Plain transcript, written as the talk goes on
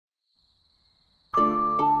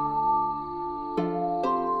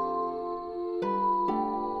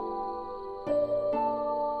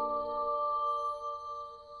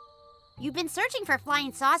searching for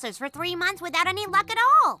flying saucers for 3 months without any luck at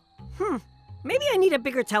all. Maybe I need a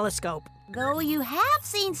bigger telescope. Though you have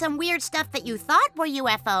seen some weird stuff that you thought were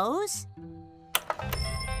UFOs.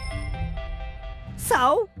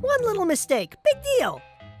 So, one little mistake. Big deal.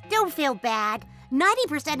 Don't feel bad.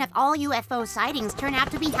 90% of all UFO sightings turn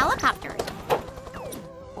out to be helicopters.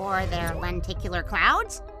 Or they're lenticular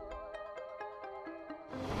clouds.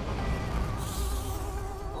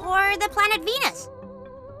 Or the planet Venus.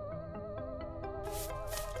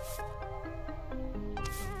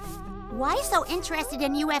 Why so interested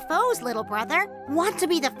in UFOs, little brother? Want to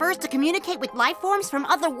be the first to communicate with life forms from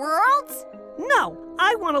other worlds? No,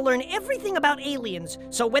 I want to learn everything about aliens,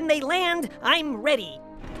 so when they land, I'm ready.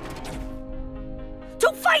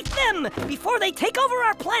 To fight them before they take over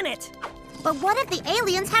our planet! But what if the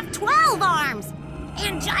aliens have 12 arms?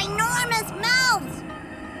 And ginormous mouths?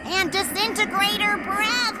 And disintegrator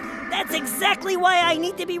breath? That's exactly why I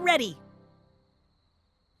need to be ready.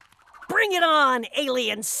 Bring it on,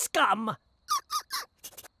 alien scum!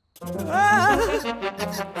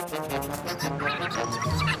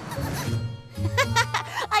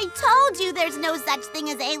 I told you there's no such thing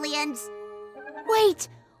as aliens. Wait,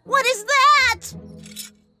 what is that?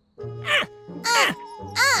 A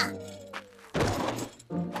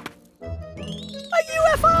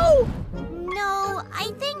UFO! No,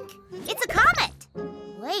 I think it's a comet.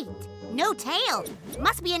 Wait, no tail.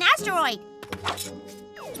 Must be an asteroid.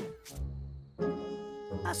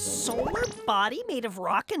 A solar body made of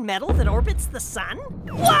rock and metal that orbits the sun?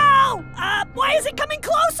 Wow! Why is it coming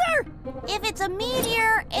closer? If it's a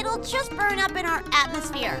meteor, it'll just burn up in our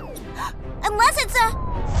atmosphere. Unless it's a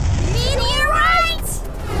meteorite!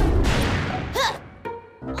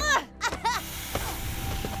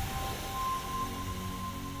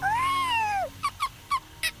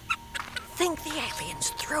 Think the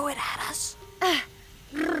aliens threw it at us?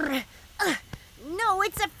 No,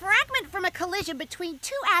 it's a fragment from a collision between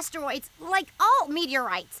 2 asteroids, like all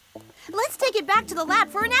meteorites. Let's take it back to the lab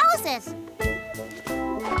for analysis.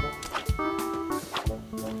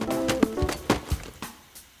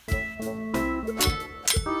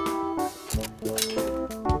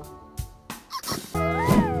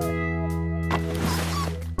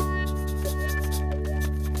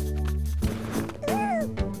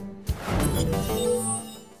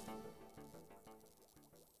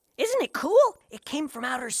 Isn't it cool? It came from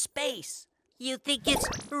outer space. You think it's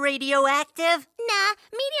radioactive? Nah,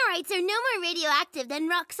 meteorites are no more radioactive than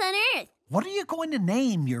rocks on Earth. What are you going to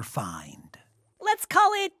name your find? Let's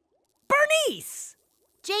call it Bernice.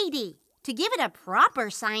 JD, to give it a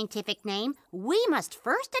proper scientific name, we must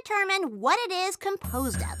first determine what it is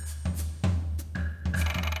composed of.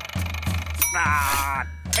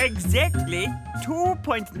 Exactly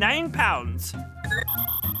 2.9 pounds.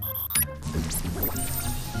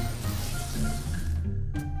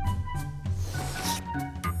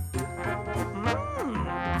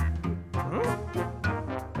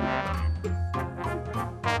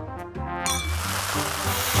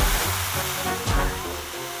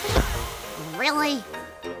 Really?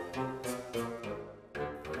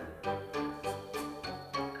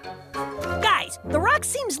 Guys, the rock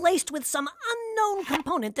seems laced with some unknown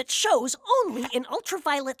component that shows only in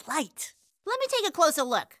ultraviolet light. Let me take a closer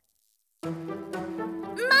look. My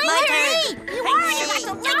turn! You already got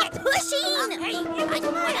to lick it! Pushing! Hey, it was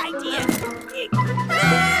my idea.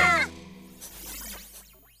 Ah!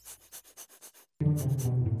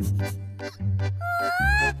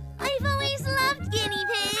 I've always loved guinea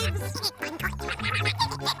pigs.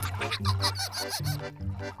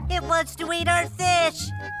 It wants to eat our fish.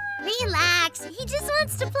 Relax, he just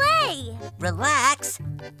wants to play. Relax.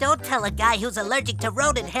 Don't tell a guy who's allergic to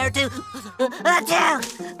rodent hair to...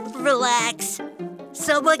 Relax.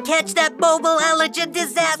 Someone catch that mobile allergen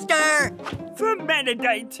disaster!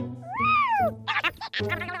 Formaldehyde.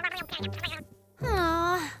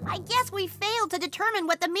 I guess we failed to determine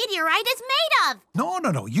what the meteorite is made of.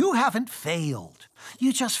 No, you haven't failed.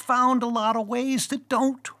 You just found a lot of ways that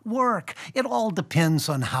don't work. It all depends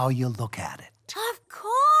on how you look at it. Of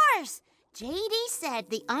course! JD said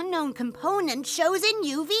the unknown component shows in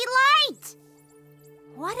UV light.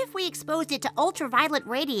 What if we exposed it to ultraviolet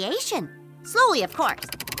radiation? Slowly, of course.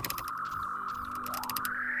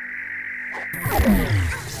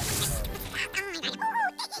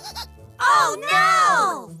 Oh,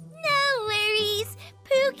 no! No worries.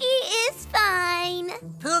 Pookie is fine.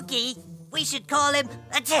 Pookie? We should call him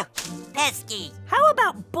Pesky. How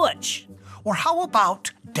about Butch? Or how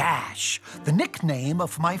about Dash, the nickname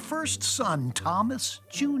of my first son, Thomas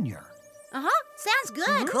Jr.? Uh-huh, sounds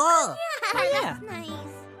good. Cool. Yeah. That's nice.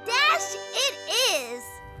 Dash it is.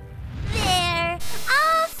 There.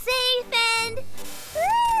 All safe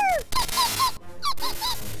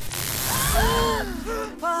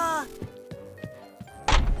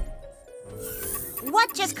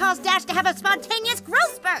What just caused Dash to have a spontaneous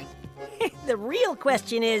growth spurt? The real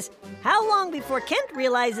question is, how long before Kent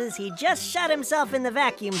realizes he just shot himself in the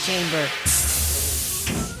vacuum chamber?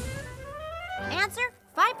 Answer,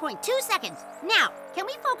 5.2 seconds. Now, can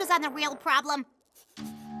we focus on the real problem?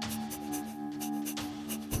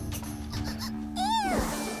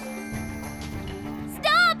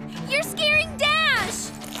 Stop! You're scaring Dash!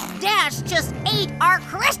 Dash just ate our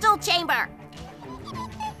crystal chamber!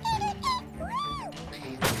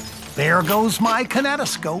 There goes my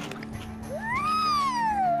kinetoscope.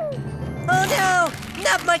 Oh no!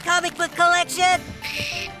 Not my comic book collection!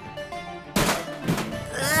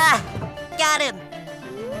 Got him!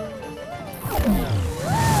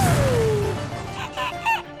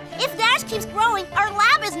 If Dash keeps growing, our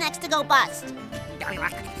lab is next to go bust.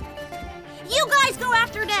 You guys go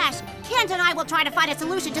after Dash. Kent and I will try to find a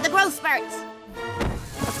solution to the growth spurts.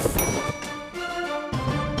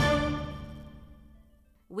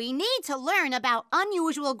 We need to learn about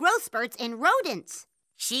unusual growth spurts in rodents.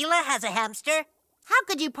 Sheila has a hamster How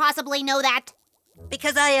could you possibly know that?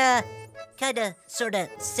 because I, sorta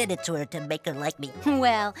sent it to her to make her like me.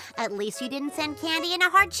 Well, at least you didn't send candy in a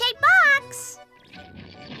heart-shaped box.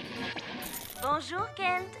 Bonjour,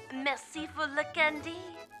 Kent. Merci for le candy.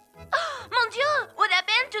 Oh, mon Dieu! What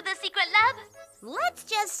happened to the secret lab? Let's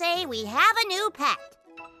just say we have a new pet.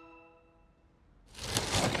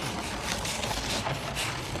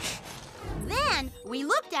 Then we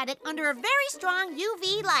looked at it under a very strong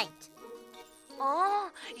UV light. Oh,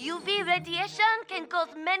 UV radiation can cause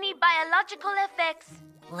many biological effects.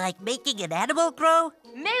 Like making an animal grow?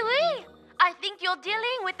 Mais oui! I think you're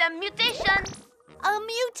dealing with a mutation. A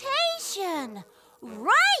mutation!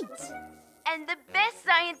 Right! And the best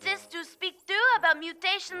scientist to speak to about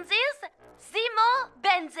mutations is Seymour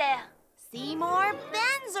Benzer. Seymour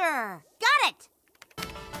Benzer. Got it!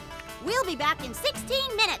 We'll be back in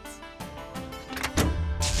 16 minutes.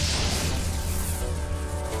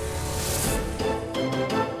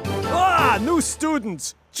 Ah, new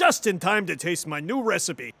students! Just in time to taste my new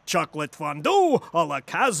recipe, chocolate fondue a la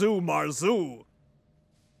Kazu Marzu.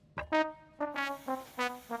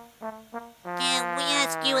 Can we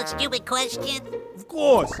ask you a stupid question? Of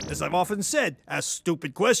course, as I've often said, ask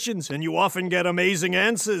stupid questions and you often get amazing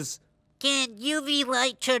answers. Can UV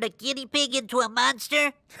light turn a guinea pig into a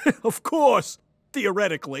monster? Of course,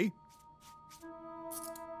 theoretically.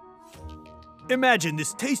 Imagine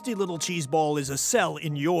this tasty little cheese ball is a cell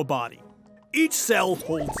in your body. Each cell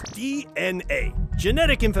holds DNA,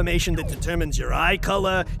 genetic information that determines your eye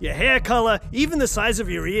color, your hair color, even the size of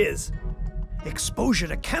your ears. Exposure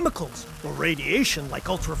to chemicals or radiation like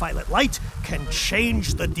ultraviolet light can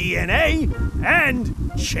change the DNA and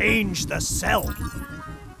change the cell,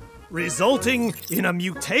 resulting in a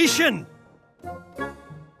mutation.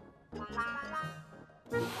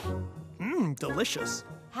 Delicious.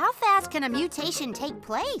 How fast can a mutation take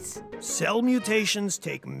place? Cell mutations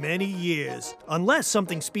take many years, unless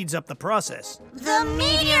something speeds up the process. The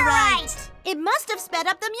meteorite! It must have sped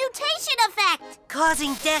up the mutation effect!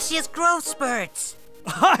 Causing Dash's growth spurts.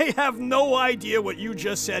 I have no idea what you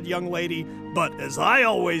just said, young lady, but as I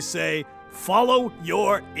always say, follow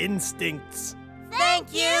your instincts.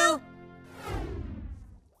 Thank you!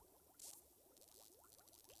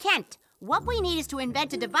 Kent, what we need is to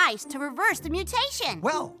invent a device to reverse the mutation.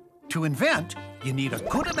 Well, to invent, you need a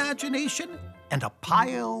good imagination and a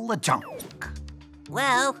pile of junk.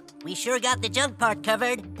 Well, we sure got the junk part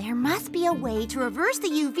covered. There must be a way to reverse the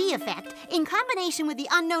UV effect in combination with the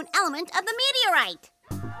unknown element of the meteorite.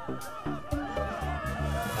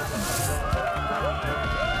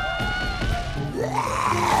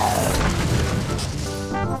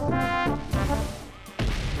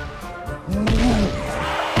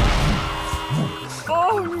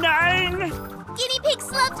 Oh, nein! Guinea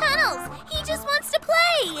pigs love tunnels. He just wants to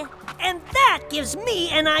play. And that gives me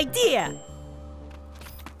an idea.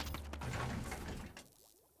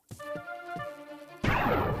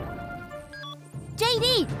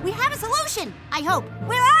 JD, we have a solution, I hope.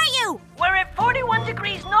 Where are you? We're at 41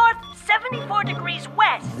 degrees north, 74 degrees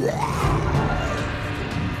west.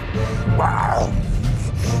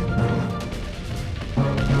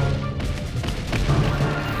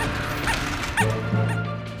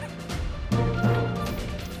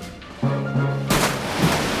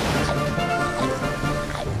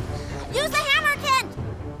 Use the hammer, Kent!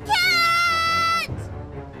 Kent!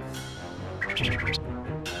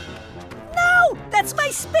 No, that's my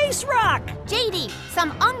space rock. JD,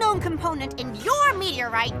 some unknown component in your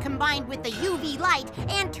meteorite combined with the UV light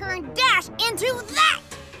and turned Dash into that!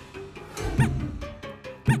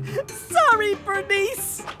 Sorry,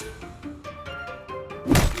 Bernice.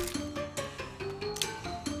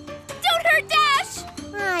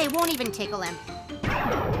 it won't even tickle him.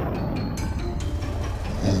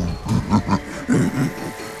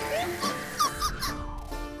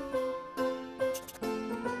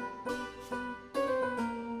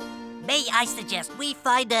 May I suggest we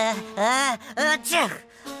find a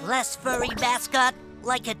less furry mascot,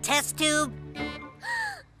 like a test tube?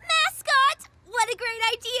 Mascot! What a great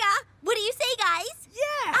idea! What do you say, guys?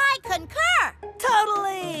 Yeah! I concur.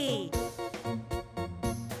 Totally!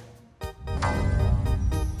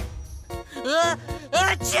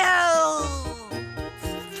 Achoo!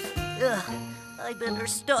 I better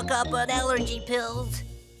stock up on allergy pills.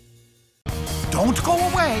 Don't go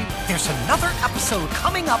away. There's another episode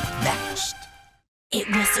coming up next. It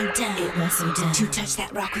was so dumb to touch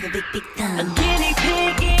that rock with a big, big thumb. A guinea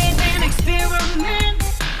pig in an experiment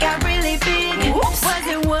got really big. Whoops.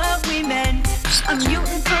 Wasn't what we meant. A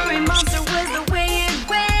mutant furry monster was the way it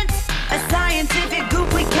went. A scientific goop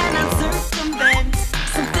we cannot circumvent.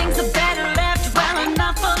 Some things are better left well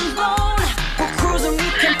enough alone. We're cruising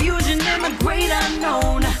with confusion in the great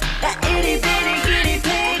unknown. That itty bitty guinea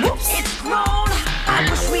pig, it's grown. I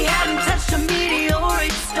wish we hadn't touched a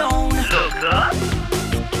meteorite stone. Look up,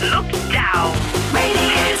 look down.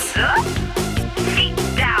 Radius, Up, feet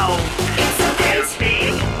down. it's a They're bit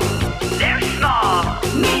big, they're small.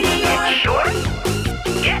 meteor. Get short,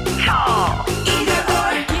 get tall. Either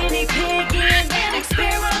or. Guinea pig in an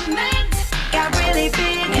experiment got really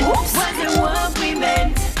big. Wasn't what we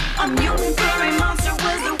meant. A mutant furry monster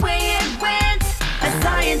was the way it went. A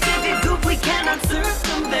scientific goop we cannot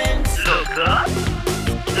circumvent. Look up,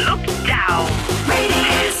 look down.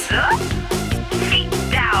 Radius, Up, feet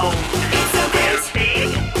down. it's a They're bit big,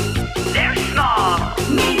 they're small. Get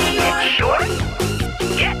meteor. short,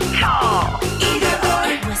 get tall. Either or.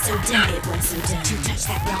 It was so dumb to touch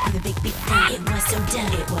that rock with a big, big thumb. It was so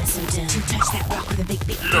dumb to touch that rock with a big,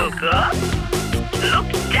 big thumb. Look up, look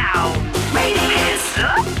down. Radius,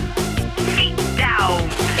 Up, feet down.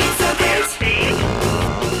 it's a They're bit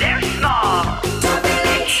big, they're small.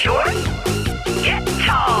 Get short, get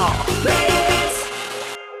tall. radius.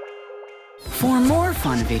 For more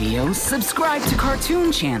fun videos, subscribe to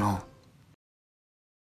Kartoon Channel.